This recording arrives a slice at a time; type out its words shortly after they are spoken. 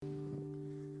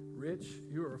Itch,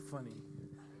 you are funny.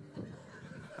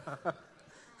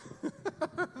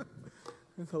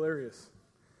 It's hilarious.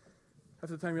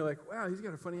 Half the time you're like, wow, he's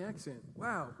got a funny accent.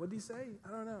 Wow, what did he say? I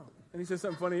don't know. And he says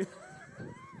something funny.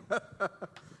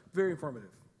 Very informative.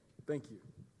 Thank you.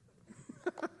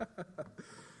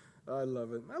 I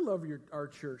love it. I love our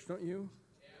church, don't you?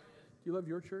 Do you love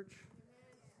your church?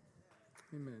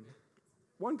 Amen.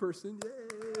 One person,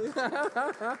 yay.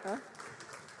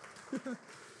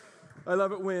 I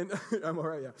love it when, I'm all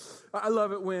right, yeah. I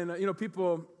love it when,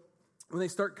 people, when they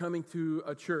start coming to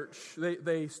a church,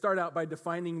 they start out by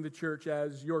defining the church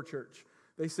as your church.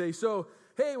 They say, so,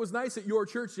 hey, it was nice at your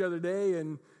church the other day,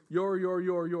 and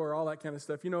your, all that kind of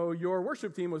stuff. Your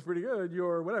worship team was pretty good,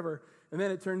 your whatever. And then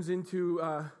it turns into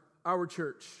our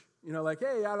church. Like,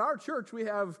 hey, at our church we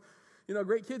have,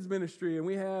 great kids ministry, and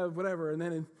we have whatever. And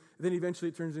then eventually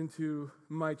it turns into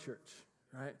my church,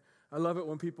 right? I love it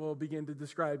when people begin to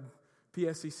describe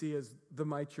PSCC as the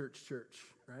my church,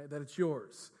 right? That it's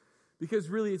yours. Because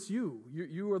really it's you.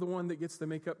 You are the one that gets to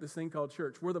make up this thing called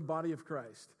church. We're the body of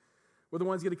Christ. We're the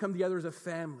ones that get to come together as a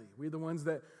family. We're the ones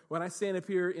that, when I stand up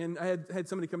here, and I had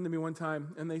somebody come to me one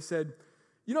time, and they said,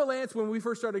 Lance, when we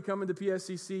first started coming to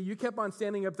PSCC, you kept on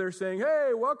standing up there saying,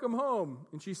 hey, welcome home.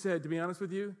 And she said, to be honest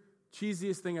with you,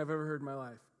 cheesiest thing I've ever heard in my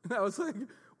life. And I was like,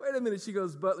 wait a minute. She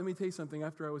goes, but let me tell you something.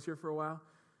 After I was here for a while,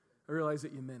 I realized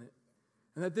that you meant it.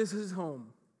 And that this is home.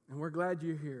 And we're glad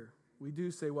you're here. We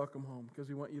do say welcome home because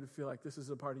we want you to feel like this is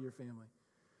a part of your family.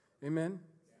 Amen?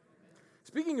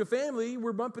 Speaking of family,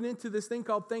 we're bumping into this thing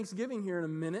called Thanksgiving here in a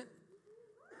minute.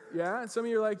 Yeah, and some of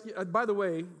you are like, by the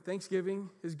way, Thanksgiving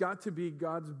has got to be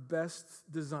God's best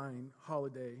design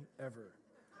holiday ever.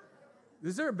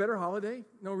 Is there a better holiday?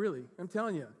 No, really. I'm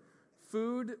telling you.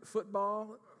 Food,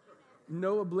 football,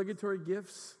 no obligatory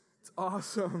gifts. It's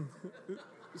awesome.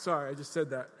 Sorry, I just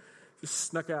said that. Just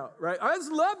snuck out, right? I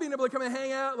just love being able to come and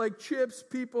hang out, like chips,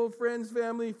 people, friends,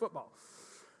 family, football.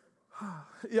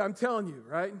 Yeah, I'm telling you,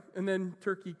 right? And then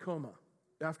turkey coma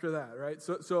after that, right?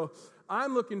 So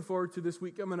I'm looking forward to this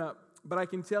week coming up, but I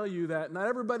can tell you that not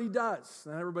everybody does.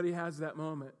 Not everybody has that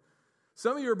moment.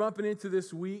 Some of you are bumping into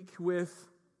this week with,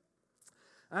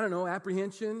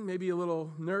 apprehension, maybe a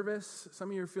little nervous. Some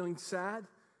of you are feeling sad.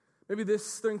 Maybe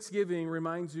this Thanksgiving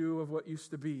reminds you of what used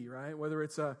to be, right? Whether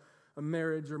it's a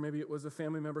marriage or maybe it was a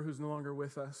family member who's no longer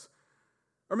with us.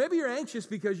 Or maybe you're anxious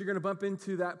because you're going to bump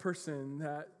into that person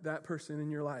in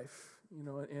your life.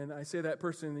 And I say that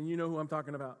person, and you know who I'm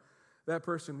talking about. That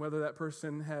person, whether that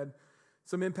person had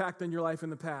some impact on your life in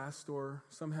the past or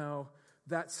somehow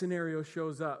that scenario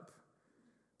shows up.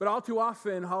 But all too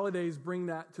often, holidays bring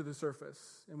that to the surface,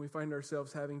 and we find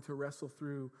ourselves having to wrestle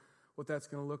through what that's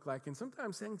going to look like. And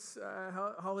sometimes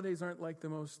holidays aren't like the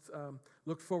most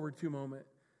looked forward to moment.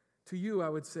 To you, I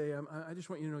would say, I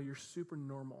just want you to know you're super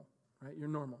normal, right? You're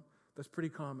normal. That's pretty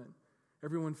common.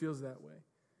 Everyone feels that way.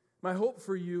 My hope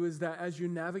for you is that as you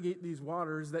navigate these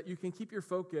waters, that you can keep your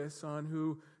focus on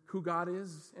who God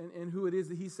is and who it is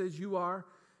that He says you are.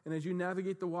 And as you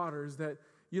navigate the waters, that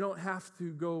you don't have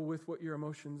to go with what your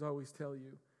emotions always tell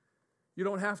you. You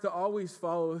don't have to always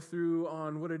follow through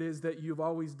on what it is that you've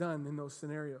always done in those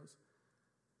scenarios.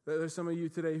 There's some of you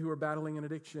today who are battling an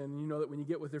addiction, and you know that when you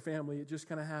get with your family, it just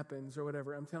kind of happens or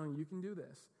whatever. I'm telling you, you can do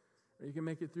this, or you can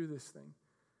make it through this thing.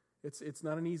 It's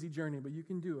not an easy journey, but you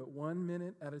can do it 1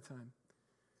 minute at a time.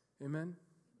 Amen?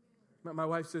 My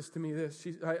wife says to me this.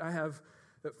 I have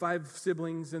 5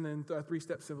 siblings and then 3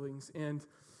 step-siblings, and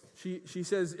she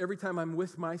says every time I'm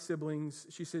with my siblings,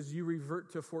 she says, you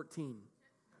revert to 14.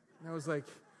 And I was like,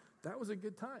 that was a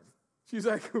good time. She's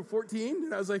like, 14?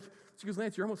 And I was like, she goes,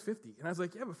 Lance, you're almost 50. And I was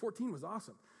like, yeah, but 14 was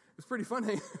awesome. It was pretty fun.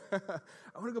 I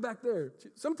want to go back there.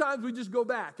 Sometimes we just go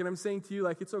back, and I'm saying to you,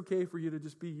 like, it's okay for you to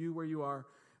just be you where you are,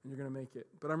 and you're going to make it.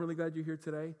 But I'm really glad you're here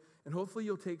today, and hopefully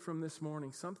you'll take from this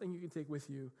morning something you can take with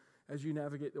you as you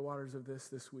navigate the waters of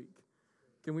this week.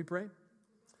 Can we pray?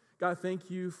 God, thank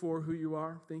you for who you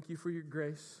are. Thank you for your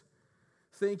grace.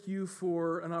 Thank you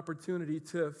for an opportunity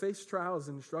to face trials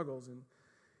and struggles and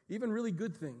even really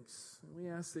good things. And we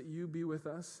ask that you be with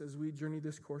us as we journey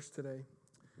this course today.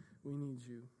 We need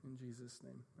you. In Jesus'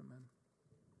 name, amen.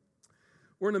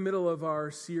 We're in the middle of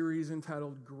our series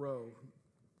entitled Grow.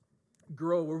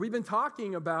 Grow, where we've been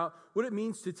talking about what it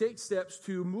means to take steps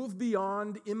to move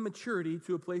beyond immaturity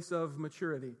to a place of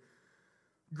maturity.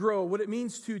 Grow, what it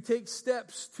means to take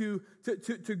steps to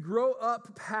grow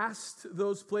up past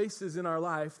those places in our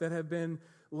life that have been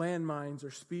landmines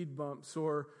or speed bumps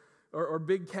or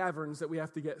big caverns that we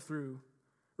have to get through.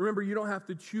 Remember, you don't have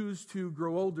to choose to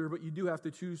grow older, but you do have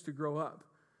to choose to grow up.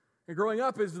 And growing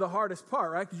up is the hardest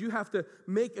part, right? Because you have to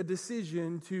make a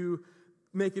decision to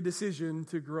make a decision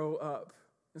to grow up.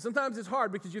 And sometimes it's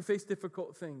hard because you face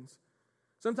difficult things.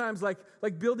 Sometimes, like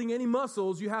building any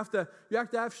muscles, you have to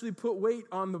actually put weight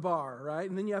on the bar, right?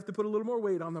 And then you have to put a little more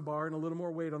weight on the bar and a little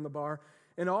more weight on the bar.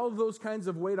 And all of those kinds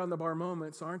of weight on the bar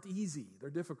moments aren't easy. They're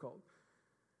difficult.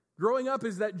 Growing up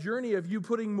is that journey of you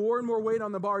putting more and more weight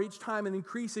on the bar each time and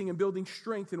increasing and building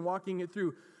strength and walking it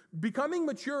through. Becoming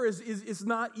mature is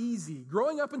not easy.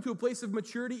 Growing up into a place of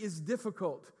maturity is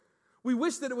difficult. We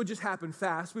wish that it would just happen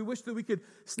fast. We wish that we could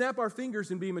snap our fingers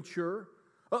and be mature.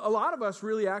 A lot of us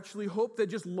really actually hope that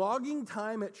just logging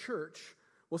time at church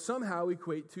will somehow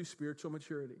equate to spiritual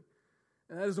maturity.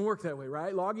 And that doesn't work that way,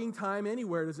 right? Logging time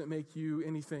anywhere doesn't make you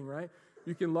anything, right?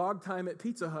 You can log time at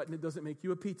Pizza Hut and it doesn't make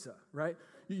you a pizza, right?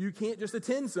 You can't just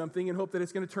attend something and hope that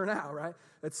it's going to turn out, right?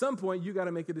 At some point, you got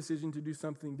to make a decision to do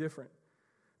something different.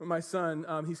 My son,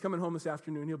 he's coming home this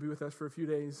afternoon. He'll be with us for a few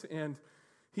days, and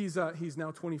he's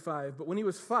now 25. But when he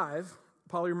was 5,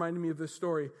 Polly reminded me of this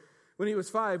story. When he was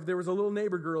 5, there was a little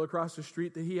neighbor girl across the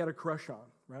street that he had a crush on,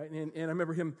 right? And I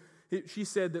remember she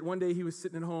said that one day he was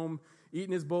sitting at home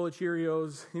eating his bowl of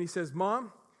Cheerios, and he says,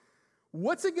 "Mom,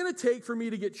 what's it going to take for me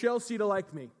to get Chelsea to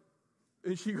like me?"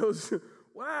 And she goes,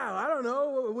 "Wow, I don't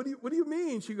know. What do you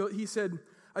mean?" He said,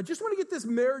 "I just want to get this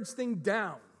marriage thing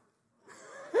down."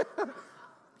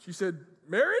 She said,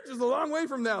 "Marriage is a long way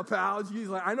from now, pal." He's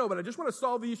like, "I know, but I just want to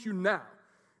solve the issue now."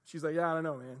 She's like, "Yeah, I don't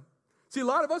know, man." See, a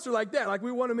lot of us are like that. Like,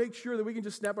 we want to make sure that we can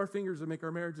just snap our fingers and make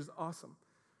our marriages awesome.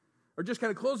 Or just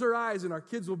kind of close our eyes and our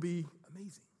kids will be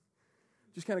amazing.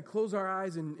 Just kind of close our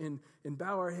eyes and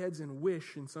bow our heads and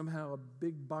wish, and somehow a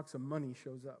big box of money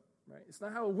shows up, right? It's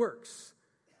not how it works.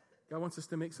 God wants us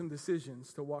to make some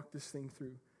decisions to walk this thing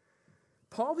through.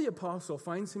 Paul the Apostle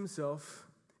finds himself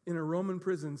in a Roman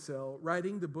prison cell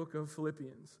writing the book of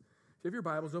Philippians. If you have your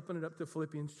Bibles, open it up to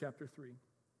Philippians chapter 3.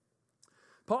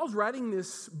 Paul's writing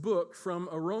this book from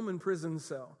a Roman prison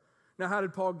cell. Now, how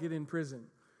did Paul get in prison?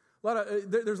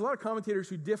 There's a lot of commentators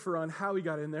who differ on how he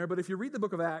got in there, but if you read the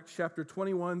book of Acts, chapter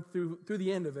 21 through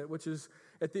the end of it, which is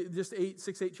at just 8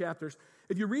 chapters,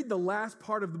 if you read the last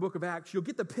part of the book of Acts, you'll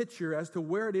get the picture as to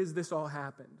where it is this all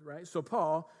happened, right? So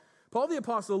Paul the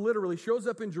Apostle literally shows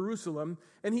up in Jerusalem,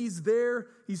 and he's there,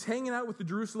 he's hanging out with the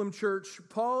Jerusalem church.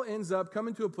 Paul ends up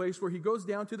coming to a place where he goes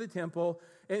down to the temple,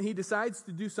 and he decides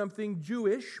to do something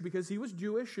Jewish, because he was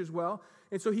Jewish as well.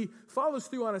 And so he follows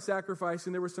through on a sacrifice,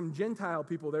 and there were some Gentile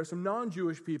people there, some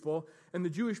non-Jewish people, and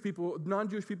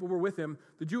non-Jewish people were with him.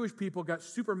 The Jewish people got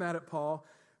super mad at Paul,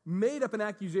 made up an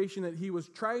accusation that he was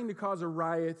trying to cause a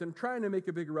riot and trying to make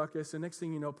a big ruckus, and next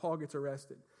thing you know, Paul gets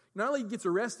arrested. Not only gets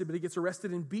arrested, but he gets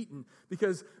arrested and beaten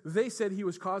because they said he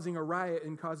was causing a riot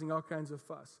and causing all kinds of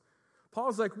fuss.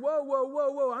 Paul's like,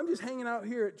 whoa, I'm just hanging out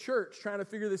here at church trying to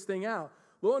figure this thing out.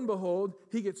 Lo and behold,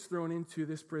 he gets thrown into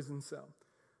this prison cell.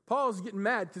 Paul's getting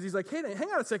mad because he's like, hey,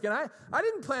 hang on a second. I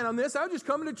didn't plan on this. I was just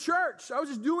coming to church. I was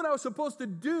just doing what I was supposed to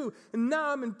do, and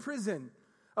now I'm in prison.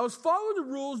 I was following the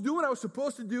rules, doing what I was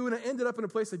supposed to do, and I ended up in a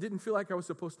place I didn't feel like I was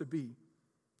supposed to be.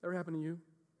 Ever happened to you?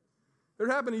 Ever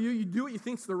happened to you? You do what you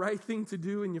think's the right thing to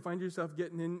do, and you find yourself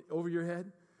getting in over your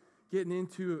head, getting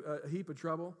into a heap of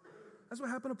trouble. That's what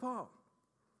happened to Paul.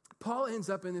 Paul ends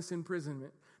up in this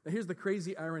imprisonment. Now, here's the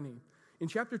crazy irony. In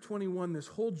chapter 21, this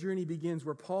whole journey begins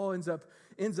where Paul ends up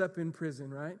in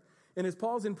prison, right? And as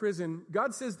Paul's in prison,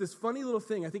 God says this funny little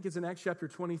thing. I think it's in Acts chapter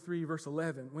 23, verse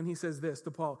 11, when he says this to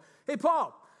Paul. Hey,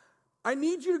 Paul, I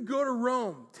need you to go to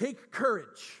Rome. Take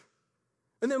courage.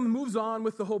 And then moves on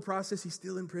with the whole process. He's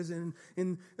still in prison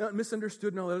and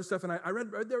misunderstood and all that other stuff. And I read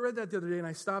that the other day, and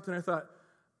I stopped and I thought,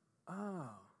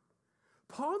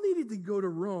 Paul needed to go to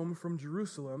Rome from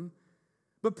Jerusalem,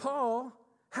 but Paul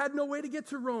had no way to get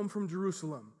to Rome from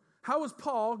Jerusalem. How was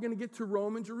Paul going to get to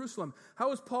Rome and Jerusalem? How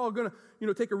was Paul going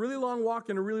to take a really long walk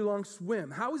and a really long swim?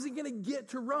 How was he going to get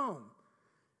to Rome?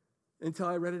 Until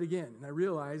I read it again, and I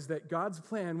realized that God's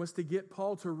plan was to get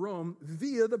Paul to Rome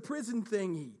via the prison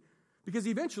thingy. Because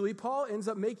eventually, Paul ends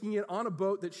up making it on a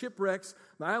boat that shipwrecks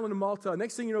the island of Malta.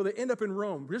 Next thing you know, they end up in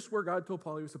Rome, just where God told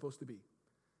Paul he was supposed to be.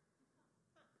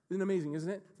 Isn't it amazing, isn't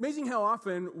it? It's amazing how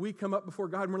often we come up before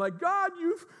God and we're like, God,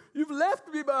 you've left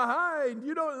me behind.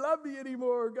 You don't love me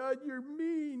anymore. God, you're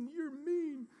mean. You're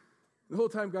mean. The whole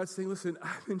time God's saying, listen,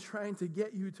 I've been trying to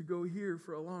get you to go here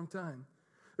for a long time.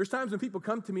 There's times when people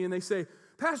come to me and they say,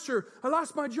 Pastor, I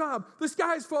lost my job. The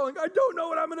sky's falling. I don't know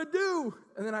what I'm going to do.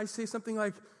 And then I say something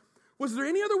like, was there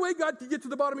any other way, God, to get to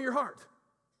the bottom of your heart?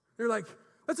 They're like,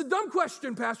 that's a dumb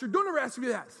question, Pastor. Don't ever ask me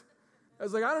that. I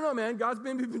was like, I don't know, man. God's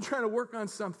been trying to work on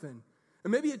something.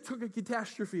 And maybe it took a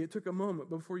catastrophe. It took a moment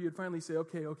before you'd finally say,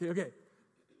 okay. I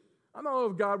don't know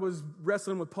if God was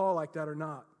wrestling with Paul like that or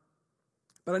not.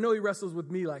 But I know he wrestles with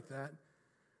me like that.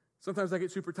 Sometimes I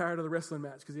get super tired of the wrestling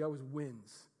match because he always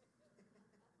wins.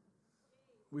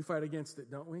 We fight against it,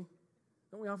 don't we?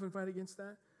 Don't we often fight against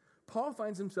that? Paul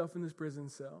finds himself in this prison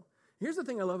cell. Here's the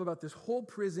thing I love about this whole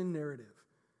prison narrative.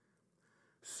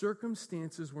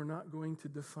 Circumstances were not going to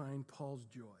define Paul's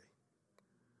joy.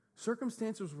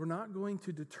 Circumstances were not going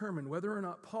to determine whether or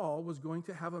not Paul was going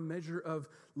to have a measure of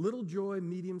little joy,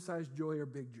 medium-sized joy, or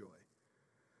big joy.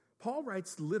 Paul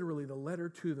writes literally the letter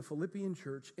to the Philippian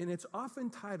church, and it's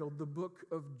often titled the book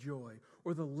of joy,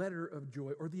 or the letter of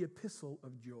joy, or the epistle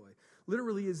of joy.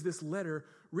 Literally is this letter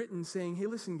written saying, hey,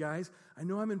 listen, guys, I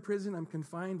know I'm in prison, I'm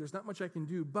confined, there's not much I can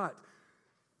do, but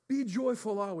be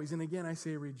joyful always. And again, I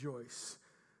say rejoice.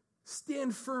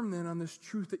 Stand firm then on this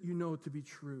truth that you know to be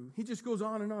true. He just goes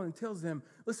on and tells them,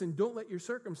 listen, don't let your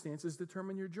circumstances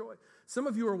determine your joy. Some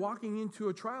of you are walking into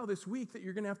a trial this week that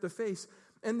you're going to have to face,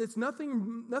 and it's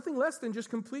nothing less than just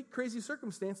complete crazy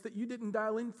circumstance that you didn't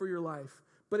dial in for your life,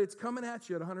 but it's coming at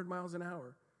you at 100 miles an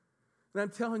hour. And I'm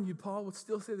telling you, Paul would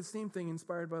still say the same thing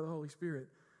inspired by the Holy Spirit.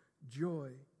 Joy.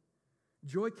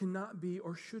 Joy cannot be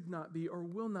or should not be or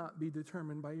will not be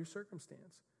determined by your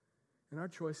circumstance. And our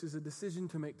choice is a decision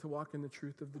to make to walk in the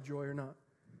truth of the joy or not.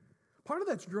 Part of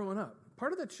that's growing up.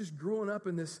 Part of that's just growing up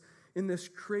in this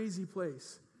crazy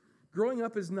place. Growing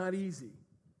up is not easy.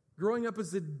 Growing up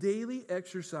is a daily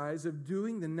exercise of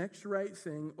doing the next right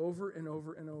thing over and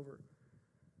over and over.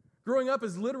 Growing up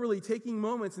is literally taking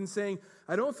moments and saying,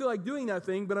 I don't feel like doing that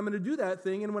thing, but I'm going to do that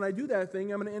thing, and when I do that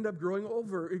thing, I'm going to end up growing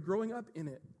up in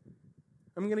it.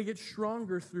 I'm going to get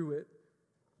stronger through it.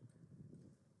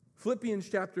 Philippians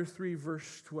chapter 3,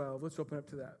 verse 12. Let's open up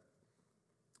to that.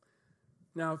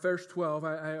 Now, verse 12,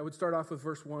 I would start off with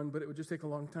verse 1, but it would just take a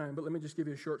long time. But let me just give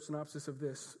you a short synopsis of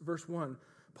this. Verse 1,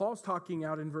 Paul's talking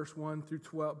out in verse 1 through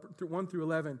 1 through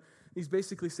 11. He's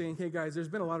basically saying, hey guys, there's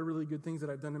been a lot of really good things that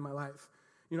I've done in my life.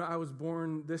 You know, I was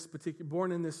born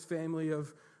in this family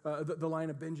of the line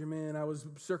of Benjamin. I was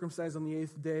circumcised on the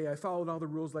 8th day. I followed all the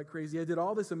rules like crazy. I did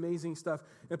all this amazing stuff.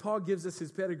 And Paul gives us his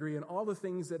pedigree and all the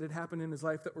things that had happened in his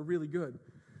life that were really good.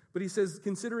 But he says,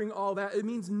 considering all that, it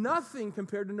means nothing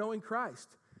compared to knowing Christ.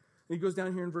 And he goes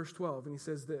down here in verse 12 and he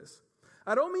says this.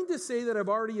 I don't mean to say that I've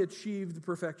already achieved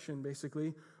perfection,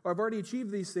 basically, or I've already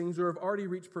achieved these things, or I've already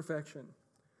reached perfection.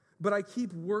 But I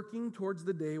keep working towards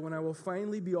the day when I will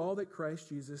finally be all that Christ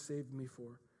Jesus saved me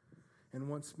for and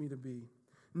wants me to be.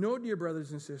 No, dear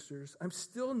brothers and sisters, I'm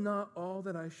still not all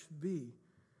that I should be,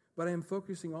 but I am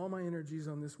focusing all my energies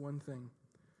on this one thing,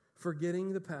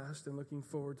 forgetting the past and looking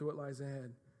forward to what lies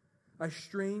ahead. I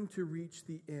strain to reach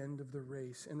the end of the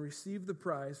race and receive the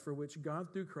prize for which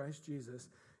God, through Christ Jesus,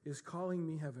 is calling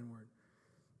me heavenward.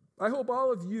 I hope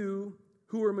all of you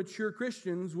who are mature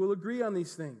Christians will agree on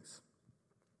these things.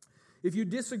 If you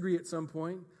disagree at some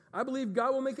point, I believe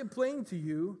God will make it plain to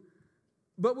you,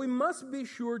 but we must be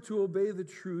sure to obey the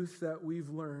truth that we've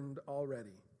learned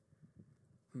already.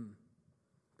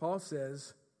 Paul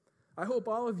says, I hope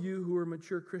all of you who are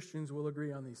mature Christians will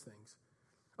agree on these things.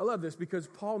 I love this because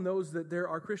Paul knows that there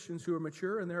are Christians who are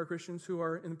mature and there are Christians who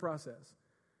are in the process.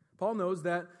 Paul knows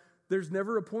that there's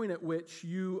never a point at which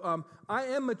I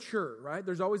am mature, right?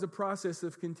 There's always a process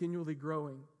of continually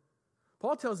growing.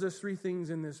 Paul tells us three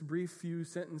things in this brief few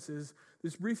sentences,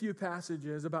 this brief few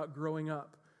passages about growing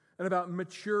up and about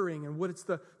maturing and what it's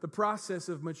the process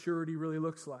of maturity really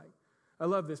looks like. I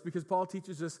love this because Paul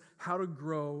teaches us how to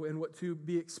grow and what to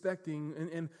be expecting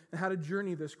and how to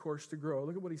journey this course to grow.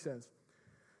 Look at what he says.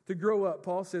 To grow up,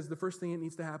 Paul says the first thing that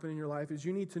needs to happen in your life is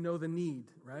you need to know the need,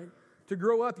 right? To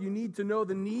grow up, you need to know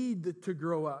the need to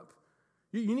grow up.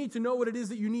 You need to know what it is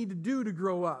that you need to do to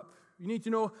grow up. You need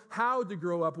to know how to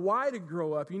grow up, why to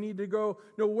grow up. You need to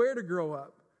know where to grow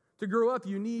up. To grow up,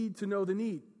 you need to know the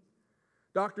need.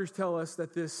 Doctors tell us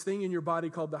that this thing in your body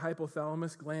called the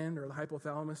hypothalamus gland or the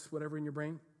hypothalamus, whatever in your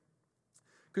brain,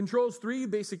 controls three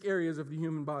basic areas of the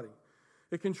human body.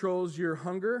 It controls your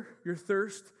hunger, your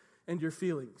thirst, and your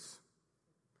feelings.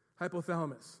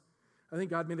 Hypothalamus. I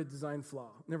think God made a design flaw,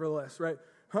 nevertheless, right?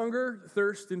 Hunger,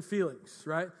 thirst, and feelings,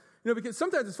 right? You know, because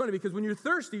sometimes it's funny because when you're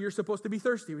thirsty, you're supposed to be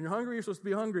thirsty. When you're hungry, you're supposed to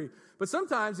be hungry. But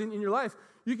sometimes in your life,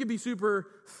 you can be super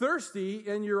thirsty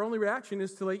and your only reaction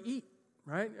is to like eat,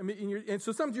 right? I mean, and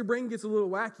so sometimes your brain gets a little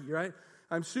wacky, right?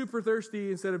 I'm super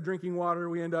thirsty. Instead of drinking water,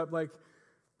 we end up like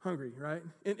hungry, right?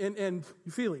 And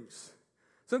your feelings.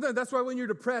 Sometimes that's why when you're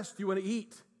depressed, you want to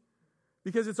eat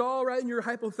because it's all right in your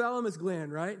hypothalamus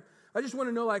gland, right? I just want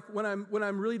to know, like, when I'm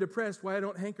really depressed, why I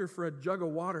don't hanker for a jug of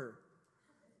water.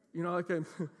 You know, like I'm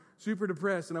super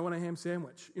depressed and I want a ham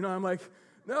sandwich. You know, I'm like,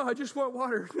 no, I just want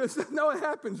water. No, it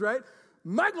happens, right?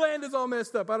 My gland is all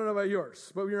messed up. I don't know about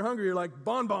yours. But when you're hungry, you're like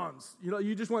bonbons. You know,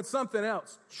 you just want something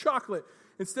else. Chocolate.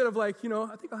 instead of like,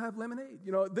 I think I'll have lemonade.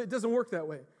 It doesn't work that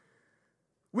way.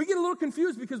 We get a little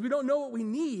confused because we don't know what we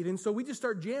need, and so we just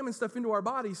start jamming stuff into our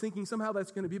bodies thinking somehow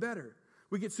that's going to be better.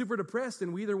 We get super depressed,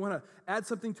 and we either want to add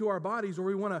something to our bodies or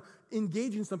we want to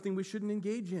engage in something we shouldn't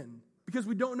engage in because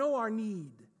we don't know our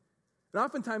need. And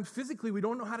oftentimes, physically, we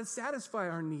don't know how to satisfy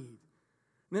our need.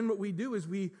 And then what we do is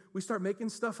we start making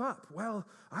stuff up. Well,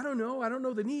 I don't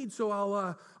know the need, so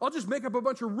I'll just make up a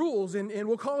bunch of rules, and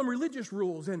we'll call them religious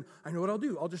rules. And I know what I'll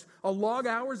do. I'll log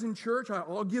hours in church.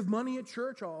 I'll give money at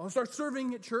church. I'll start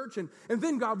serving at church, and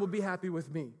then God will be happy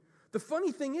with me. The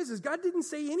funny thing is God didn't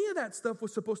say any of that stuff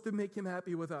was supposed to make him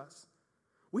happy with us.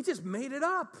 We just made it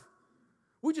up.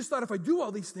 We just thought if I do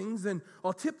all these things, then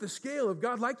I'll tip the scale of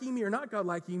God liking me or not God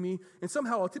liking me, and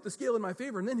somehow I'll tip the scale in my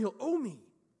favor, and then he'll owe me.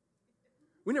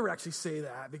 We never actually say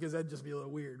that because that'd just be a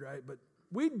little weird, right? But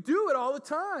we do it all the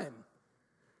time.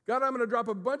 God, I'm going to drop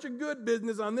a bunch of good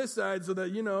business on this side so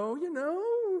that,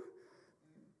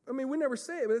 I mean, we never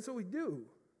say it, but that's what we do.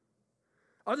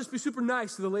 I'll just be super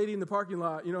nice to the lady in the parking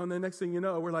lot, and the next thing you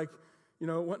know, we're like,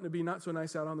 wanting to be not so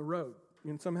nice out on the road.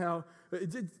 And somehow,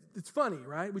 it's funny,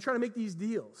 right? We try to make these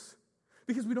deals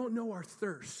because we don't know our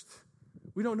thirst.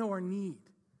 We don't know our need.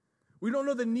 We don't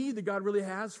know the need that God really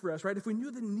has for us, right? If we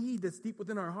knew the need that's deep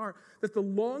within our heart, that the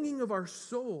longing of our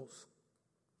souls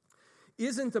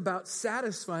isn't about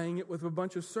satisfying it with a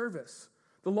bunch of service.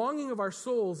 The longing of our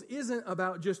souls isn't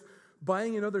about just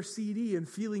buying another CD and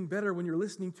feeling better when you're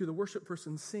listening to the worship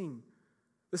person sing.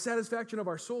 The satisfaction of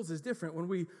our souls is different when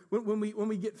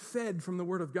we get fed from the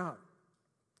Word of God.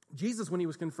 Jesus, when he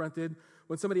was confronted,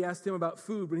 when somebody asked him about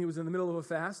food when he was in the middle of a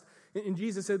fast, and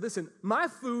Jesus said, listen, my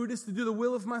food is to do the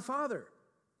will of my Father.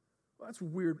 Well, that's a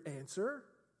weird answer.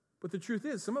 But the truth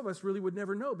is, some of us really would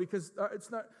never know because it's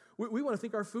not, we want to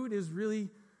think our food is really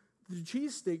the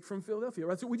cheesesteak from Philadelphia,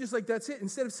 right? So we just that's it.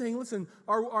 Instead of saying, listen,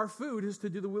 our food is to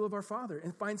do the will of our Father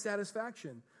and find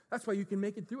satisfaction. That's why you can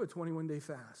make it through a 21-day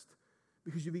fast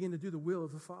because you begin to do the will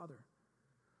of the Father.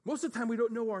 Most of the time, we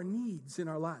don't know our needs in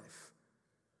our life.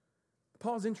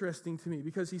 Paul's interesting to me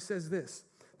because he says this,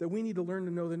 that we need to learn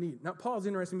to know the need. Now, Paul's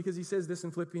interesting because he says this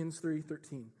in Philippians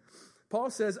 3:13.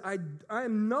 Paul says, I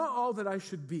am not all that I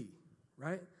should be,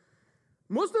 right?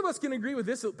 Most of us can agree with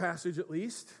this passage at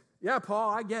least. Yeah, Paul,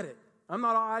 I get it. I'm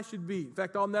not all I should be. In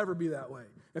fact, I'll never be that way.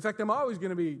 In fact, I'm always going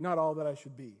to be not all that I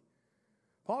should be.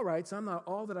 Paul writes, I'm not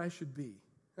all that I should be.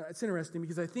 It's interesting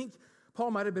because I think Paul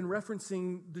might have been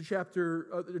referencing the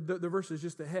chapter, the verses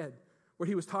just ahead, where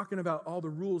he was talking about all the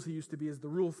rules he used to be as the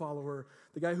rule follower,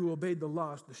 the guy who obeyed the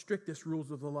law, the strictest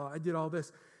rules of the law. I did all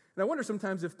this. And I wonder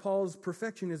sometimes if Paul's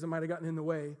perfectionism might have gotten in the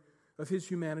way of his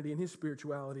humanity and his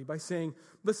spirituality by saying,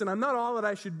 listen, I'm not all that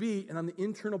I should be, and I'm the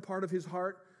internal part of his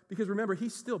heart. Because remember,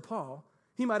 he's still Paul.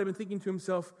 He might have been thinking to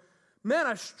himself, man,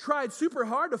 I tried super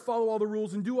hard to follow all the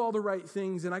rules and do all the right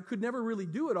things, and I could never really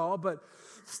do it all, but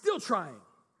still trying.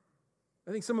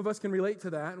 I think some of us can relate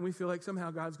to that, and we feel like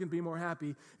somehow God's going to be more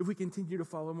happy if we continue to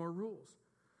follow more rules.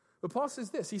 But Paul says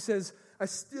this. He says, I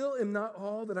still am not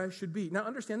all that I should be. Now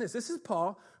understand this. This is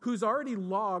Paul, who's already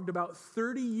logged about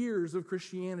 30 years of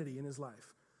Christianity in his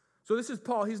life. So this is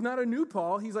Paul. He's not a new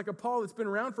Paul. He's like a Paul that's been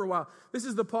around for a while. This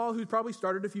is the Paul who's probably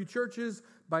started a few churches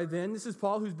by then. This is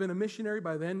Paul who's been a missionary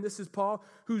by then. This is Paul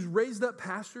who's raised up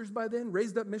pastors by then,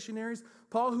 raised up missionaries.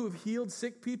 Paul who have healed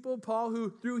sick people. Paul who,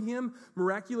 through him,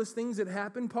 miraculous things had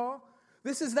happened, Paul.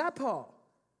 This is that Paul.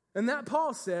 And that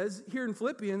Paul says here in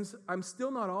Philippians, I'm still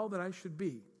not all that I should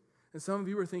be. And some of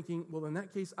you are thinking, well, in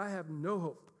that case, I have no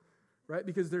hope, right?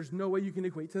 Because there's no way you can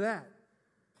equate to that.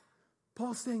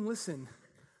 Paul's saying, listen,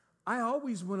 I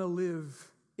always want to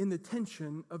live in the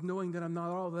tension of knowing that I'm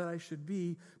not all that I should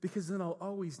be, because then I'll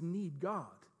always need God.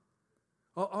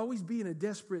 I'll always be in a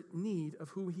desperate need of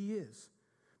who he is.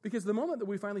 Because the moment that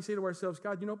we finally say to ourselves,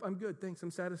 God, I'm good, thanks,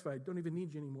 I'm satisfied, don't even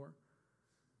need you anymore.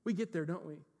 We get there, don't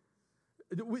we?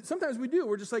 Sometimes we do.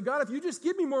 We're just like, God, if you just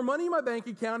give me more money in my bank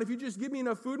account, if you just give me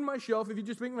enough food on my shelf, if you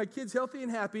just make my kids healthy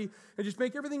and happy, and just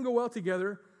make everything go well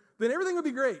together, then everything will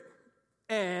be great.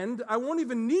 And I won't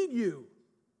even need you.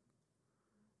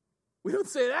 We don't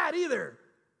say that either.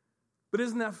 But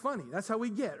isn't that funny? That's how we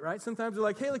get, right? Sometimes we're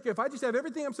like, hey, look, if I just have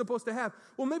everything I'm supposed to have,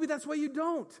 well, maybe that's why you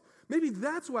don't. Maybe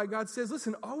that's why God says,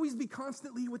 listen, always be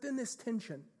constantly within this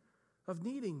tension of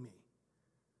needing me.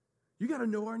 You got to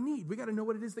know our need. We got to know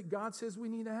what it is that God says we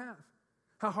need to have.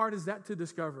 How hard is that to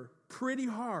discover? Pretty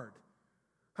hard.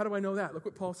 How do I know that? Look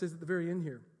what Paul says at the very end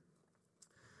here.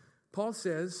 Paul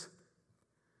says,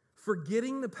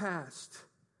 forgetting the past,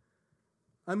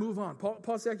 I move on. Paul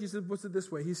actually puts it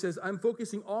this way. He says, I'm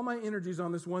focusing all my energies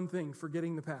on this one thing,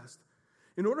 forgetting the past.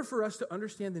 In order for us to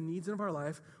understand the needs of our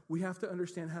life, we have to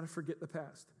understand how to forget the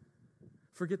past.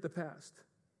 Forget the past.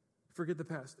 Forget the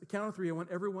past. A count of 3, I want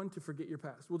everyone to forget your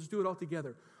past. We'll just do it all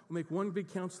together. We'll make one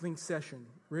big counseling session.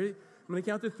 Ready? I'm going to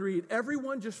count to 3, and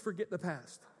everyone just forget the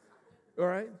past. All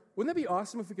right? Wouldn't that be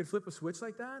awesome if we could flip a switch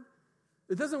like that?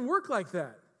 It doesn't work like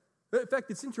that. In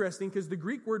fact, it's interesting because the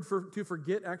Greek word to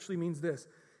forget actually means this.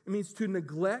 It means to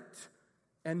neglect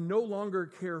and no longer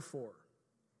care for.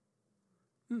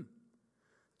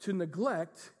 To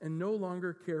neglect and no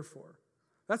longer care for.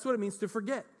 That's what it means to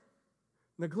forget.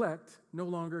 Neglect, no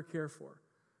longer care for.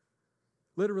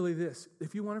 Literally this.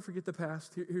 If you want to forget the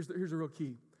past, here's a real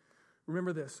key.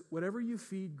 Remember this. Whatever you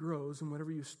feed grows and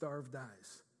whatever you starve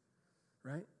dies.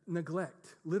 Right?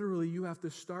 Neglect. Literally, you have to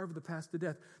starve the past to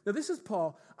death. Now, this is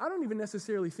Paul. I don't even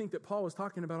necessarily think that Paul was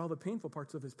talking about all the painful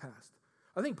parts of his past.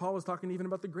 I think Paul was talking even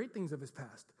about the great things of his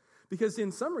past. Because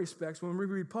in some respects, when we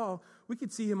read Paul, we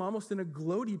could see him almost in a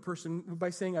gloaty person by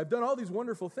saying, I've done all these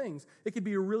wonderful things. It could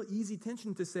be a real easy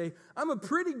tension to say, I'm a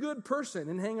pretty good person,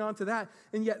 and hang on to that,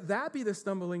 and yet that be the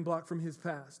stumbling block from his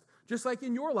past. Just like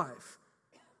in your life.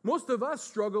 Most of us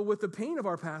struggle with the pain of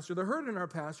our past, or the hurt in our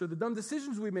past, or the dumb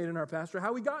decisions we made in our past, or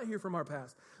how we got here from our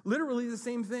past. Literally the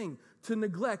same thing. To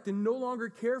neglect and no longer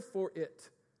care for it.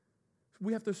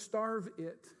 We have to starve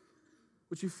it.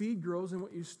 What you feed grows, and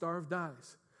what you starve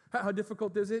dies. How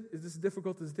difficult is it? Is this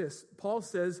difficult as this? Paul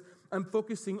says, I'm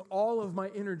focusing all of my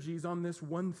energies on this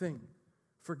one thing,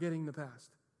 forgetting the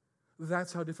past.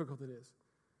 That's how difficult it is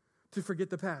to forget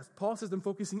the past. Paul says, I'm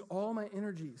focusing all my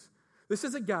energies. This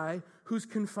is a guy who's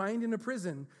confined in a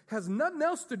prison, has nothing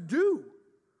else to do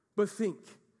but think.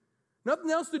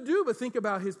 Nothing else to do but think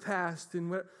about his past.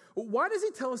 And why does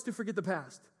he tell us to forget the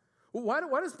past? Why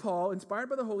does Paul, inspired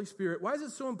by the Holy Spirit, why is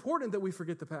it so important that we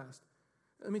forget the past?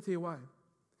 Let me tell you why.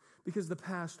 Because the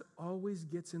past always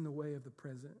gets in the way of the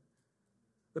present.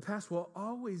 The past will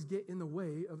always get in the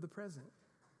way of the present.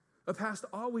 The past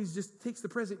always just takes the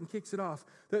present and kicks it off.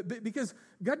 Because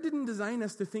God didn't design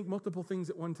us to think multiple things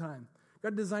at one time.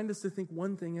 God designed us to think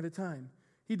one thing at a time.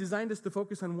 He designed us to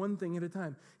focus on one thing at a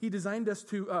time. He designed us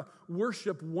to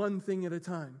worship one thing at a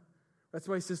time. That's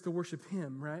why he says to worship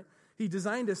him, right? He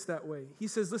designed us that way. He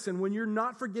says, listen, when you're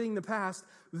not forgetting the past,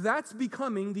 that's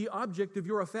becoming the object of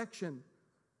your affection.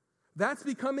 That's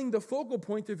becoming the focal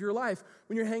point of your life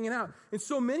when you're hanging out. And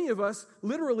so many of us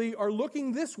literally are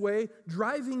looking this way,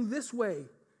 driving this way.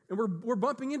 And we're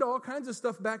bumping into all kinds of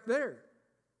stuff back there.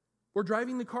 We're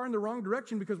driving the car in the wrong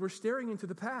direction because we're staring into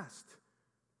the past.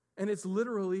 And it's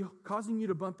literally causing you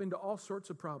to bump into all sorts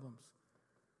of problems.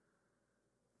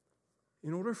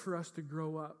 In order for us to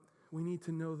grow up, we need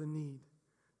to know the need.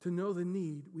 To know the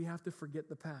need, we have to forget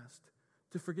the past.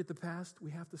 To forget the past,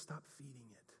 we have to stop feeding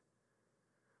it.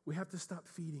 We have to stop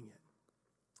feeding it.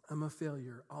 I'm a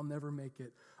failure. I'll never make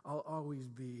it. I'll always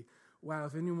be. Wow,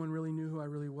 if anyone really knew who I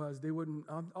really was, they wouldn't.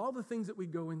 All the things that we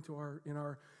go into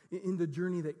in the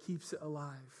journey that keeps it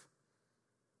alive.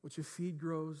 What you feed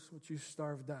grows, what you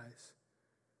starve dies.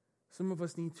 Some of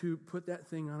us need to put that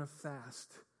thing on a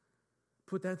fast.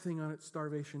 Put that thing on its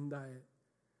starvation diet.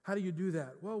 How do you do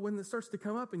that? Well, when it starts to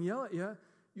come up and yell at you,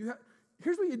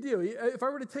 here's what you do. If I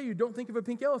were to tell you, don't think of a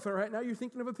pink elephant right now, you're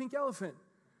thinking of a pink elephant.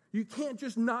 You can't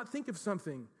just not think of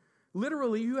something.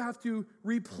 Literally, you have to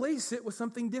replace it with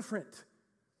something different.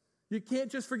 You can't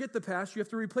just forget the past. You have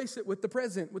to replace it with the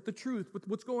present, with the truth, with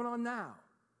what's going on now.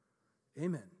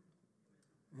 Amen.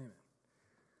 Amen.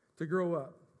 To grow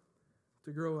up,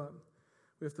 we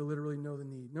have to literally know the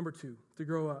need. Number 2, to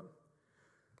grow up,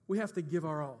 we have to give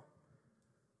our all.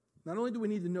 Not only do we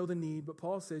need to know the need, but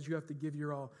Paul says you have to give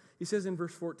your all. He says in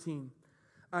verse 14,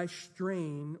 I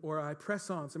strain, or I press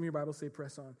on. Some of your Bibles say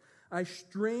press on. I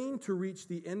strain to reach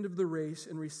the end of the race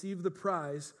and receive the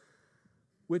prize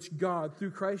which God,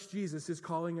 through Christ Jesus, is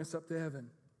calling us up to heaven.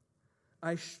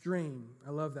 I strain.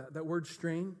 I love that. That word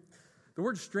strain. The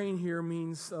word strain here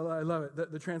means, I love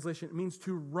it, the translation, it means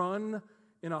to run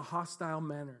in a hostile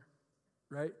manner,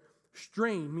 right?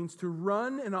 Strain means to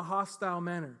run in a hostile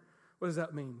manner. What does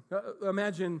that mean?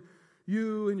 Imagine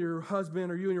you and your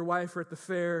husband or you and your wife are at the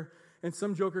fair, and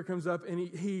some joker comes up and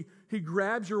he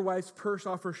grabs your wife's purse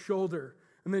off her shoulder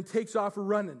and then takes off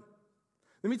running.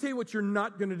 Let me tell you what you're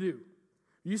not going to do.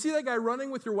 You see that guy running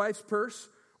with your wife's purse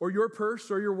or your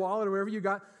wallet or whatever you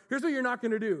got? Here's what you're not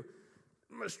going to do.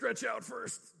 I'm going to stretch out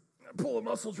first. Pull a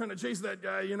muscle trying to chase that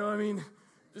guy, you know what I mean?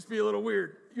 Just be a little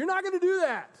weird. You're not going to do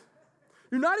that.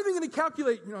 You're not even going to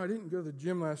calculate, I didn't go to the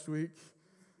gym last week.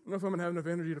 I don't know if I'm going to have enough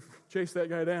energy to chase that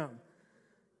guy down.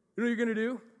 You know what you're going to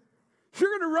do?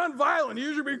 You're going to run violent.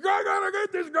 You're going to be, I got to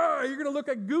get this guy. You're going to look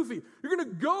like Goofy. You're going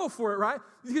to go for it, right?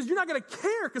 Because you're not going to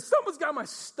care because someone's got my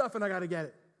stuff and I got to get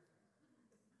it.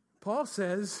 Paul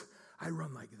says, I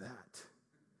run like that.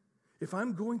 If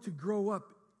I'm going to grow up,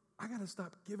 I got to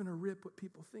stop giving a rip what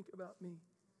people think about me.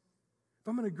 If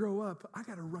I'm going to grow up, I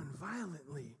got to run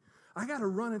violently. I got to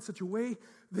run in such a way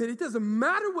that it doesn't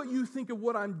matter what you think of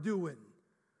what I'm doing.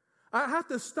 I have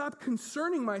to stop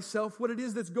concerning myself what it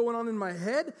is that's going on in my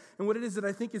head and what it is that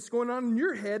I think is going on in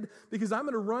your head, because I'm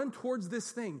going to run towards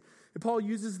this thing. And Paul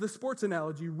uses the sports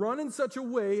analogy, run in such a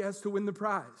way as to win the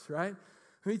prize, right?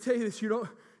 Let me tell you this, you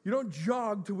don't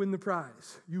jog to win the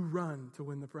prize. You run to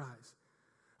win the prize.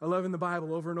 I love in the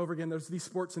Bible over and over again, there's these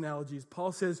sports analogies.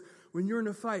 Paul says, when you're in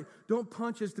a fight, don't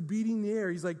punch as to beating the air.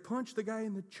 He's like, punch the guy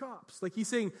in the chops. Like he's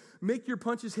saying, make your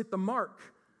punches hit the mark.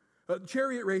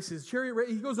 Chariot races,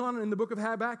 he goes on in the book of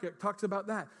Habakkuk, talks about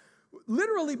that.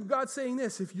 Literally, God's saying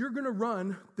this, if you're going to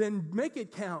run, then make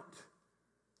it count.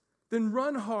 Then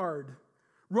run hard.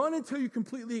 Run until you're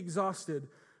completely exhausted.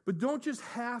 But don't just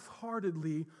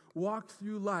half-heartedly walk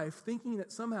through life thinking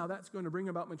that somehow that's going to bring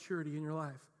about maturity in your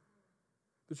life.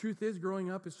 The truth is,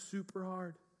 growing up is super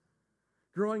hard.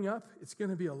 Growing up, it's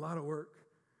going to be a lot of work.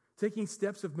 Taking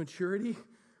steps of maturity,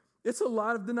 it's a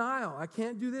lot of denial. I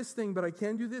can't do this thing, but I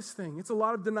can do this thing. It's a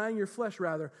lot of denying your flesh,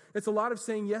 rather. It's a lot of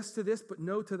saying yes to this, but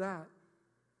no to that.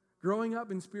 Growing up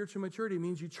in spiritual maturity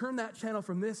means you turn that channel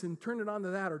from this and turn it on to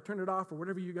that, or turn it off, or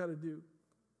whatever you got to do.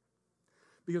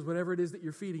 Because whatever it is that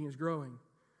you're feeding is growing.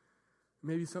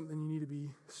 Maybe something you need to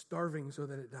be starving so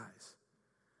that it dies.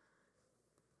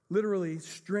 Literally,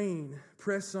 strain,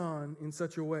 press on in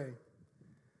such a way.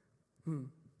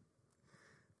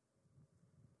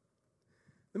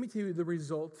 Let me tell you the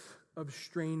result of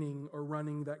straining or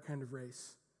running that kind of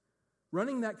race.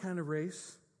 Running that kind of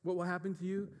race, what will happen to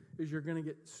you is you're going to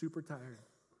get super tired.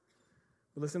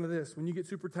 But listen to this. When you get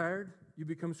super tired, you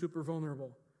become super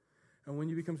vulnerable. And when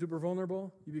you become super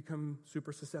vulnerable, you become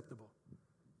super susceptible.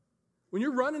 When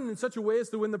you're running in such a way as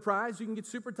to win the prize, you can get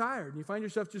super tired. And you find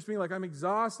yourself just being like, I'm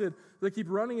exhausted. I keep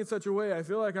running in such a way. I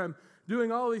feel like I'm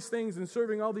doing all these things and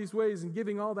serving all these ways and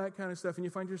giving all that kind of stuff. And you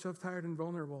find yourself tired and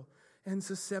vulnerable and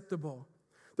susceptible.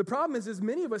 The problem is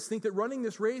many of us think that running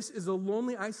this race is a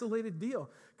lonely, isolated deal.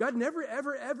 God never,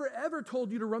 ever, ever, ever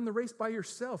told you to run the race by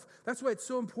yourself. That's why it's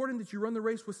so important that you run the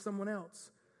race with someone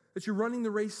else, that you're running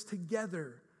the race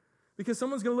together. Because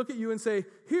someone's going to look at you and say,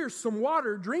 here's some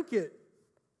water, drink it.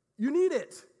 You need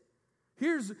it.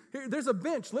 There's a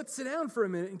bench. Let's sit down for a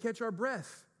minute and catch our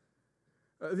breath.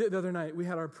 The other night, we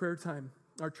had our prayer time,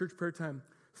 our church prayer time.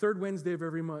 Third Wednesday of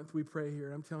every month, we pray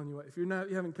here. I'm telling you what, if you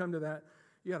haven't come to that,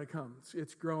 you got to come.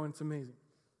 It's growing. It's amazing.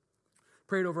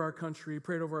 Prayed over our country,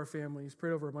 prayed over our families,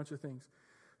 prayed over a bunch of things.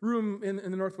 Room in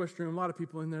the Northwest room, a lot of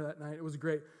people in there that night. It was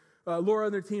great. Laura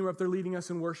and their team were up there leading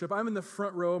us in worship. I'm in the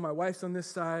front row. My wife's on this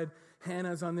side.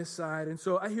 Hannah's on this side. And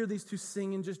so I hear these two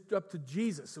singing just up to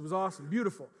Jesus. It was awesome,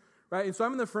 beautiful, right? And so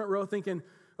I'm in the front row thinking,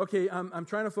 okay, I'm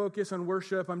trying to focus on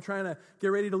worship. I'm trying to get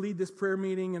ready to lead this prayer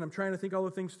meeting, and I'm trying to think all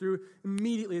the things through.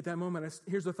 Immediately at that moment,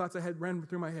 here's the thoughts I had ran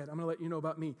through my head. I'm going to let you know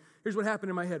about me. Here's what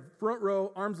happened in my head. Front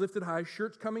row, arms lifted high,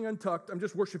 shirts coming untucked. I'm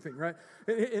just worshiping, right?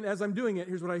 And as I'm doing it,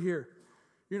 here's what I hear.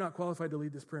 You're not qualified to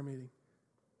lead this prayer meeting.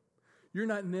 You're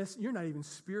not even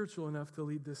spiritual enough to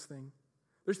lead this thing.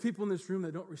 There's people in this room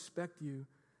that don't respect you,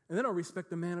 and they don't respect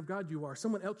the man of God you are.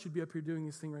 Someone else should be up here doing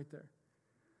this thing right there.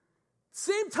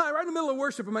 Same time, right in the middle of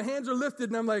worship, and my hands are lifted,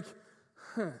 and I'm like,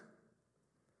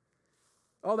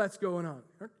 all that's going on.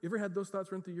 You ever had those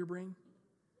thoughts run through your brain?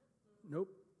 Nope,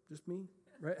 just me.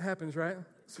 Right? It happens, right?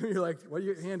 So you're like, why do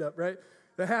you get your hand up, right?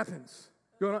 That happens.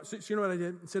 Going on. So you know what I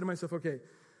did? I said to myself, okay,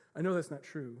 I know that's not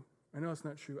true. I know it's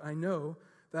not true. I know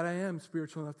that I am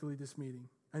spiritual enough to lead this meeting.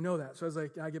 I know that. So I was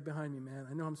like, I get behind me, man.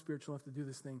 I know I'm spiritual enough to do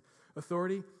this thing.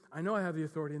 Authority, I know I have the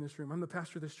authority in this room. I'm the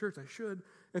pastor of this church. I should.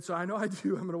 And so I know I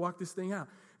do. I'm going to walk this thing out.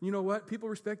 And you know what? People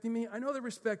respecting me, I know they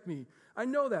respect me. I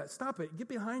know that. Stop it. Get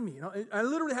behind me. I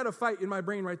literally had a fight in my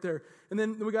brain right there. And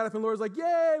then we got up and Laura was like,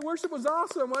 yay, worship was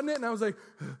awesome, wasn't it? And I was like,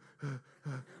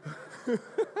 you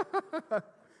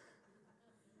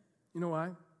know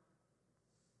why?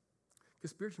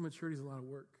 Because spiritual maturity is a lot of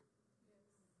work.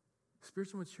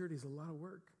 Spiritual maturity is a lot of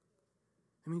work.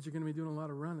 It means you're going to be doing a lot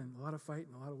of running, a lot of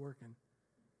fighting, a lot of working.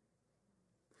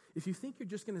 If you think you're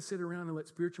just going to sit around and let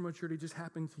spiritual maturity just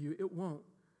happen to you, it won't.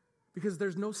 Because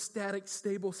there's no static,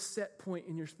 stable, set point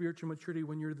in your spiritual maturity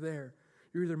when you're there.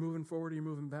 You're either moving forward or you're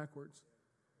moving backwards.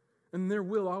 And there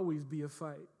will always be a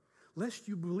fight. Lest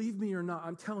you believe me or not,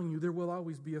 I'm telling you, there will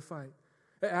always be a fight.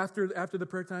 After the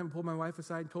prayer time, I pulled my wife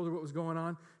aside and told her what was going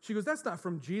on. She goes, that's not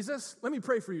from Jesus. Let me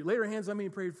pray for you. Laid her hands on me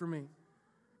and prayed for me.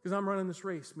 Because I'm running this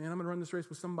race, man. I'm going to run this race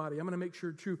with somebody. I'm going to make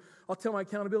sure it's true. I'll tell my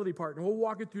accountability partner. We'll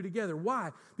walk it through together. Why?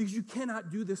 Because you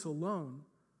cannot do this alone.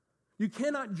 You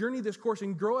cannot journey this course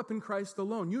and grow up in Christ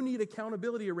alone. You need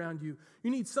accountability around you.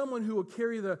 You need someone who will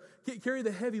carry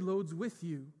the heavy loads with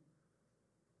you.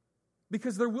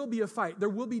 Because there will be a fight. There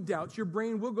will be doubts. Your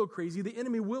brain will go crazy. The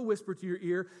enemy will whisper to your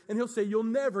ear, and he'll say, you'll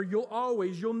never, you'll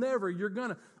always, you'll never, you're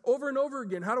gonna. Over and over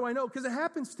again. How do I know? Because it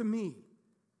happens to me.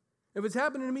 If it's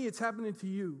happening to me, it's happening to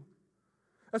you.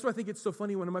 That's why I think it's so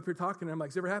funny when I'm up here talking, and I'm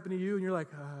like, has it ever happened to you? And you're like,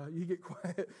 you get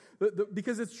quiet.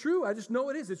 Because it's true. I just know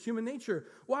it is. It's human nature.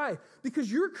 Why? Because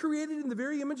you're created in the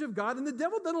very image of God, and the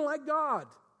devil doesn't like God.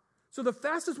 So the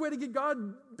fastest way to get God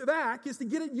back is to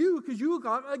get at you because you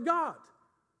got like God.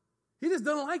 He just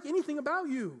doesn't like anything about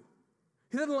you.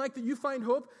 He doesn't like that you find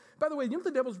hope. By the way, you know what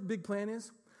the devil's big plan is?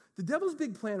 The devil's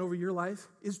big plan over your life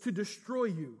is to destroy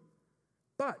you.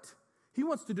 But he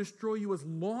wants to destroy you as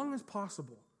long as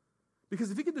possible. Because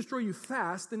if he could destroy you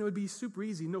fast, then it would be super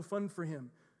easy, no fun for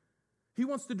him. He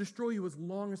wants to destroy you as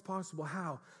long as possible.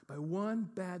 How? By one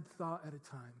bad thought at a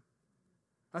time.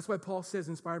 That's why Paul says,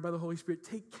 inspired by the Holy Spirit,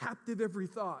 take captive every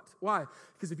thought. Why?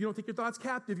 Because if you don't take your thoughts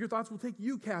captive, your thoughts will take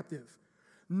you captive.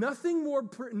 Nothing more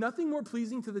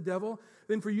pleasing to the devil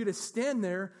than for you to stand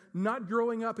there, not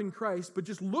growing up in Christ, but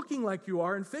just looking like you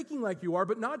are and faking like you are,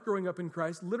 but not growing up in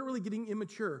Christ, literally getting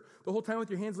immature. The whole time with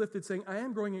your hands lifted saying, I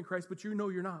am growing in Christ, but you know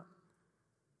you're not.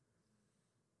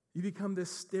 You become this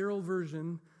sterile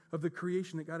version of the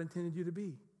creation that God intended you to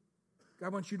be.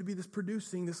 God wants you to be this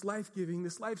producing, this life-giving,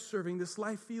 this life-serving, this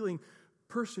life-feeling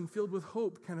person filled with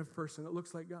hope kind of person that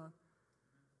looks like God.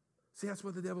 See, that's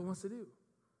what the devil wants to do.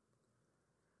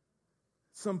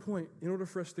 At some point, in order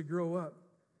for us to grow up,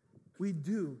 we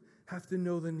do have to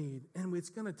know the need. And it's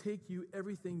going to take you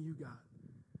everything you got.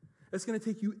 It's going to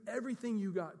take you everything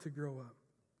you got to grow up.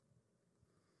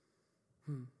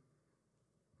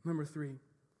 Number 3.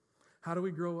 How do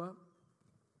we grow up?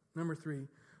 Number 3,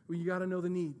 well, you got to know the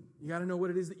need. You got to know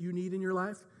what it is that you need in your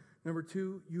life. Number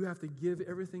 2, you have to give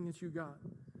everything that you got.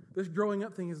 This growing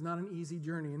up thing is not an easy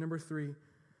journey. And number 3,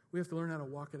 we have to learn how to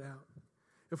walk it out.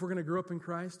 If we're going to grow up in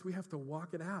Christ, we have to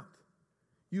walk it out.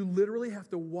 You literally have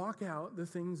to walk out the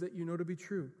things that you know to be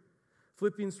true.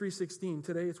 Philippians 3:16.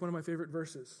 Today, it's one of my favorite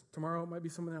verses. Tomorrow, it might be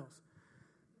someone else.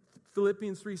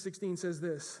 Philippians 3:16 says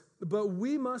this, but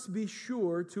we must be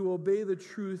sure to obey the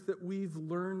truth that we've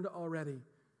learned already.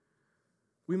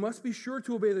 We must be sure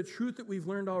to obey the truth that we've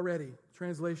learned already.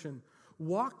 Translation,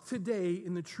 walk today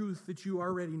in the truth that you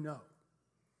already know.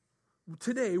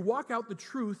 Today, walk out the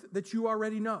truth that you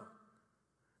already know.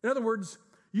 In other words,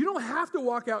 you don't have to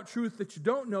walk out truth that you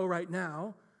don't know right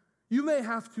now. You may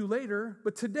have to later,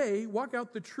 but today, walk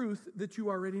out the truth that you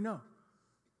already know.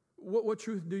 What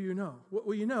truth do you know?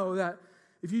 Well, you know that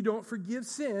if you don't forgive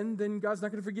sin, then God's not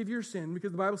going to forgive your sin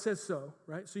because the Bible says so,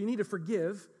 right? So you need to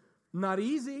forgive. Not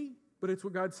easy, but it's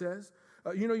what God says.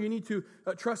 You need to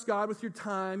trust God with your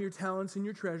time, your talents, and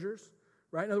your treasures,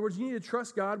 right? In other words, you need to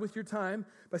trust God with your time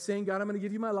by saying, God, I'm going to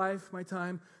give you my life, my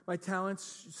time, my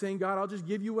talents. Saying, God, I'll just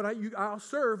give you what I'll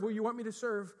serve where you want me to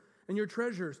serve, and your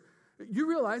treasures. You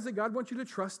realize that God wants you to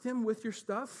trust Him with your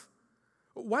stuff?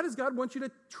 Why does God want you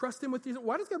to trust Him with these?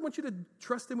 Why does God want you to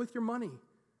trust Him with your money?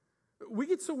 We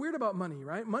get so weird about money,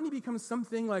 right? Money becomes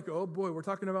something like, oh boy, we're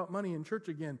talking about money in church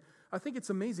again. I think it's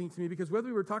amazing to me because whether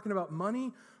we were talking about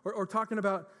money or talking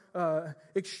about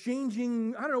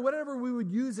exchanging, I don't know, whatever we would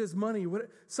use as money,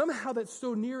 somehow that's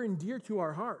so near and dear to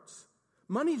our hearts.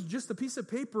 Money's just a piece of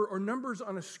paper or numbers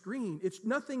on a screen. It's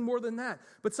nothing more than that.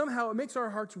 But somehow it makes our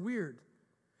hearts weird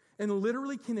and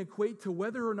literally can equate to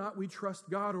whether or not we trust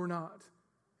God or not.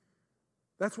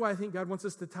 That's why I think God wants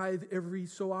us to tithe every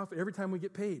so often, every time we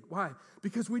get paid. Why?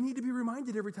 Because we need to be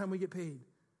reminded every time we get paid.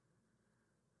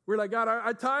 We're like, God,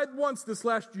 I tithed once this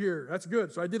last year. That's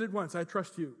good. So I did it once. I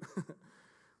trust you.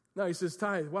 No, He says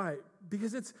tithe. Why?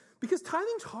 Because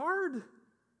tithing's hard.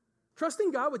 Trusting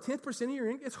God with 10% of your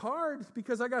income, it's hard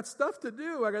because I got stuff to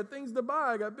do. I got things to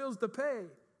buy. I got bills to pay.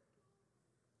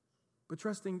 But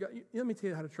trusting God, let me tell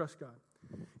you how to trust God.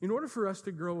 In order for us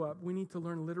to grow up, we need to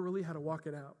learn literally how to walk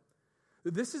it out.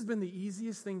 This has been the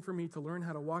easiest thing for me to learn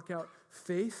how to walk out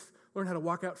faith, learn how to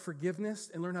walk out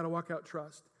forgiveness, and learn how to walk out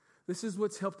trust. This is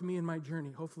what's helped me in my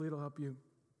journey. Hopefully it'll help you.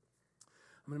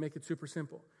 I'm going to make it super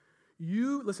simple.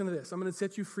 Listen to this. I'm going to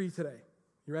set you free today.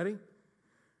 You ready?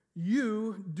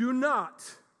 You do not,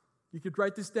 you could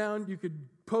write this down, you could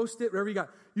post it, wherever you got.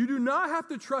 You do not have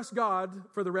to trust God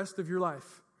for the rest of your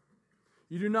life.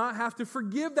 You do not have to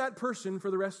forgive that person for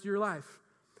the rest of your life.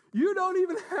 You don't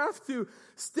even have to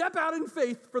step out in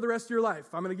faith for the rest of your life.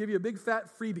 I'm going to give you a big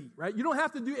fat freebie, right? You don't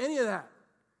have to do any of that.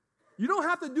 You don't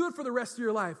have to do it for the rest of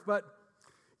your life, but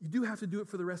you do have to do it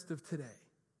for the rest of today,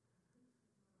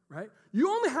 right? You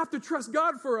only have to trust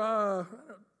God for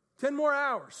 10 more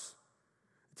hours.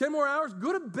 10 more hours,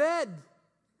 go to bed.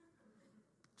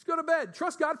 Just go to bed.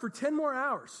 Trust God for 10 more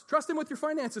hours. Trust Him with your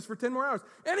finances for 10 more hours.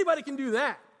 Anybody can do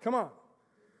that. Come on.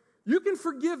 You can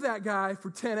forgive that guy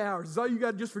for 10 hours. It's all you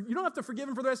got to just you don't have to forgive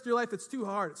him for the rest of your life. It's too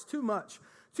hard. It's too much.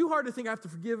 Too hard to think I have to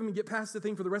forgive him and get past the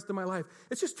thing for the rest of my life.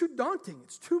 It's just too daunting.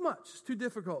 It's too much. It's too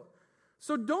difficult.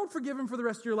 So don't forgive him for the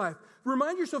rest of your life.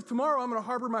 Remind yourself, tomorrow I'm going to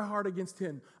harbor my heart against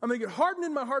him. I'm going to get hardened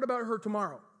in my heart about her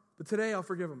tomorrow. But today I'll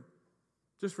forgive him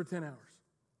just for 10 hours.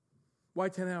 Why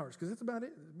 10 hours? Because that's about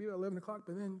it. It'll be about 11 o'clock,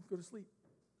 but then go to sleep.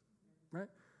 Right?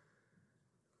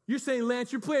 You're saying,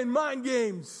 Lance, you're playing mind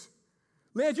games.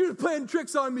 Lance, you're just playing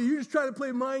tricks on me. You're just trying to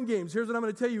play mind games. Here's what I'm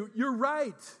going to tell you. You're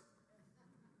right.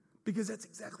 Because that's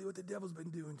exactly what the devil's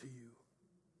been doing to you.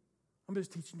 I'm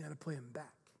just teaching you how to play him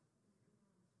back.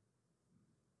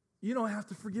 You don't have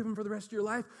to forgive him for the rest of your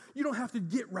life. You don't have to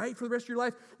get right for the rest of your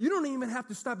life. You don't even have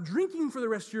to stop drinking for the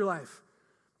rest of your life.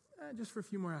 Just for a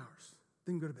few more hours.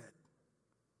 Then go to bed.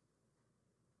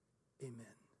 Amen.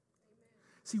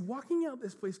 See, walking out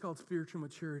this place called spiritual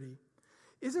maturity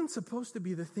isn't supposed to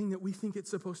be the thing that we think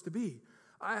it's supposed to be.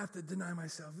 I have to deny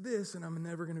myself this, and I'm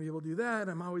never going to be able to do that.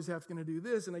 I'm always going to do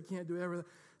this, and I can't do everything.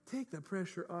 Take the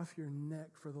pressure off your neck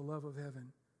for the love of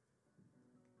heaven.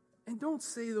 And don't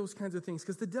say those kinds of things,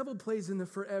 because the devil plays in the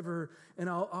forever and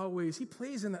I'll always. He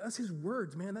plays in that. That's his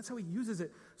words, man. That's how he uses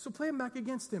it. So play them back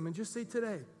against him and just say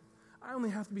today. I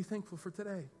only have to be thankful for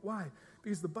today. Why?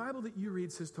 Because the Bible that you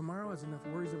read says tomorrow has enough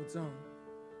worries of its own.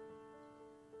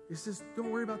 It says don't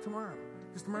worry about tomorrow,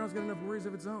 because tomorrow's got enough worries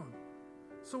of its own.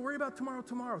 So worry about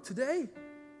tomorrow. Today,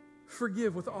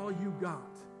 forgive with all you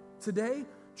got. Today,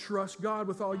 trust God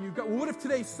with all you got. Well, what if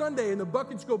today's Sunday and the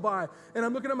buckets go by and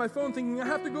I'm looking at my phone thinking I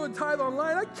have to go and tithe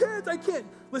online? I can't.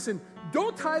 Listen,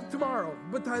 don't tithe tomorrow,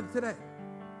 but tithe today.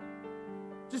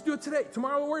 Just do it today.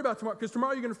 Tomorrow, don't worry about tomorrow, because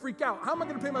tomorrow you're going to freak out. How am I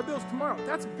going to pay my bills tomorrow?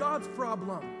 That's God's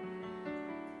problem.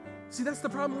 See, that's the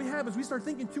problem we have, is we start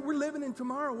thinking we're living in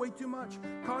tomorrow way too much,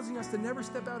 causing us to never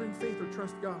step out in faith or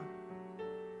trust God.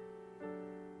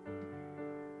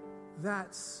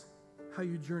 That's how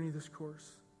you journey this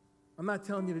course. I'm not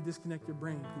telling you to disconnect your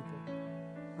brain, people.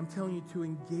 I'm telling you to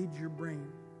engage your brain.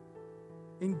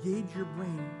 Engage your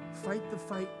brain. Fight the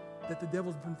fight that the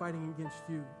devil's been fighting against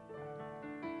you.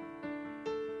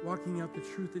 Walking out the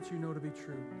truth that you know to be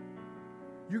true.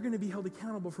 You're going to be held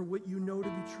accountable for what you know to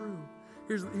be true.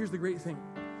 Here's the great thing.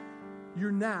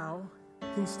 You now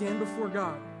can stand before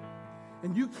God,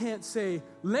 and you can't say,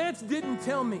 Lance didn't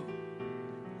tell me,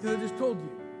 because I just told you.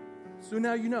 So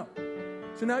now you know.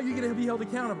 So now you get to be held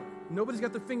accountable. Nobody's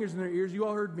got their fingers in their ears. You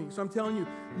all heard me. So I'm telling you,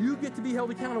 you get to be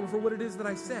held accountable for what it is that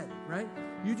I said, right?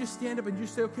 You just stand up and you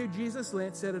say, okay, Jesus,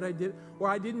 Lance said it, I did, or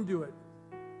I didn't do it.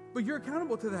 But you're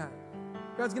accountable to that.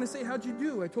 God's going to say, how'd you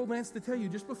do? I told Lance to tell you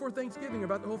just before Thanksgiving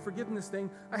about the whole forgiveness thing.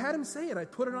 I had him say it. I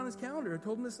put it on his calendar. I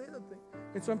told him to say that thing.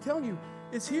 And so I'm telling you,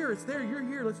 it's here. It's there. You're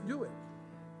here. Let's do it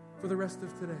for the rest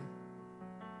of today.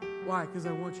 Why? Because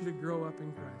I want you to grow up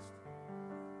in Christ.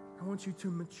 I want you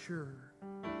to mature.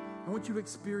 I want you to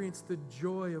experience the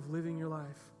joy of living your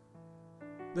life,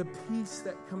 the peace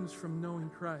that comes from knowing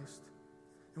Christ.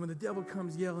 And when the devil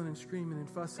comes yelling and screaming and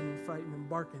fussing and fighting and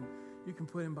barking, you can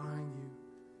put him behind you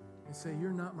and say,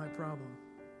 you're not my problem.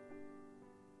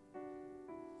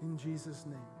 In Jesus'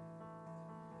 name.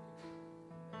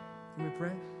 Can we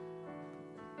pray?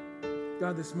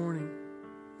 God, this morning,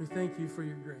 we thank you for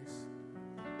your grace.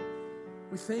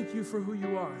 We thank you for who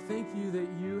you are. Thank you that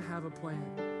you have a plan.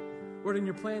 Lord, and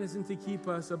your plan isn't to keep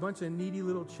us a bunch of needy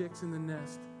little chicks in the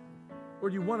nest.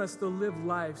 Lord, you want us to live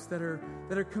lives that are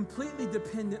completely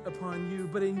dependent upon you,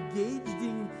 but engaged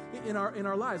in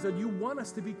our lives. Lord, you want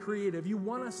us to be creative. You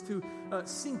want us to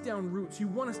sink down roots. You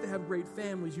want us to have great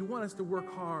families. You want us to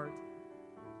work hard.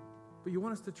 But you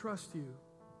want us to trust you.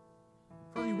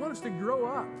 Father, you want us to grow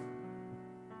up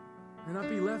and not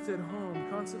be left at home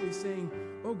constantly saying,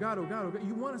 oh God, oh God, oh God.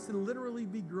 You want us to literally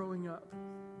be growing up.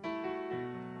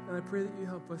 And I pray that you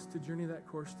help us to journey that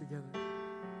course together.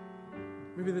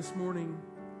 Maybe this morning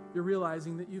you're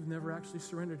realizing that you've never actually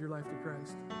surrendered your life to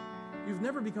Christ. You've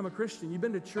never become a Christian. You've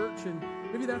been to church, and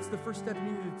maybe that's the first step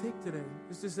you need to take today,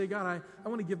 is to say, God, I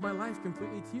want to give my life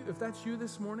completely to you. If that's you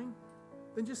this morning,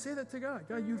 then just say that to God.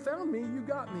 God, you found me. You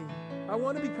got me. I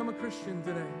want to become a Christian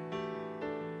today.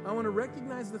 I want to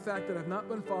recognize the fact that I've not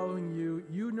been following you.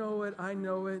 You know it. I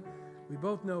know it. We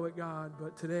both know it, God.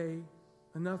 But today,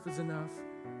 enough is enough.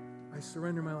 I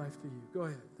surrender my life to you. Go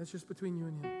ahead. That's just between you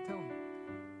and him. Tell him.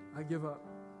 I give up.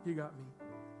 You got me.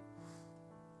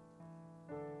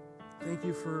 Thank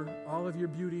you for all of your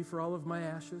beauty, for all of my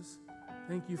ashes.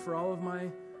 Thank you for all of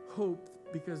my hope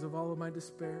because of all of my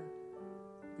despair,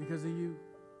 because of you.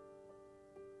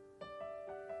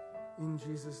 in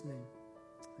Jesus' name.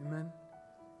 Amen.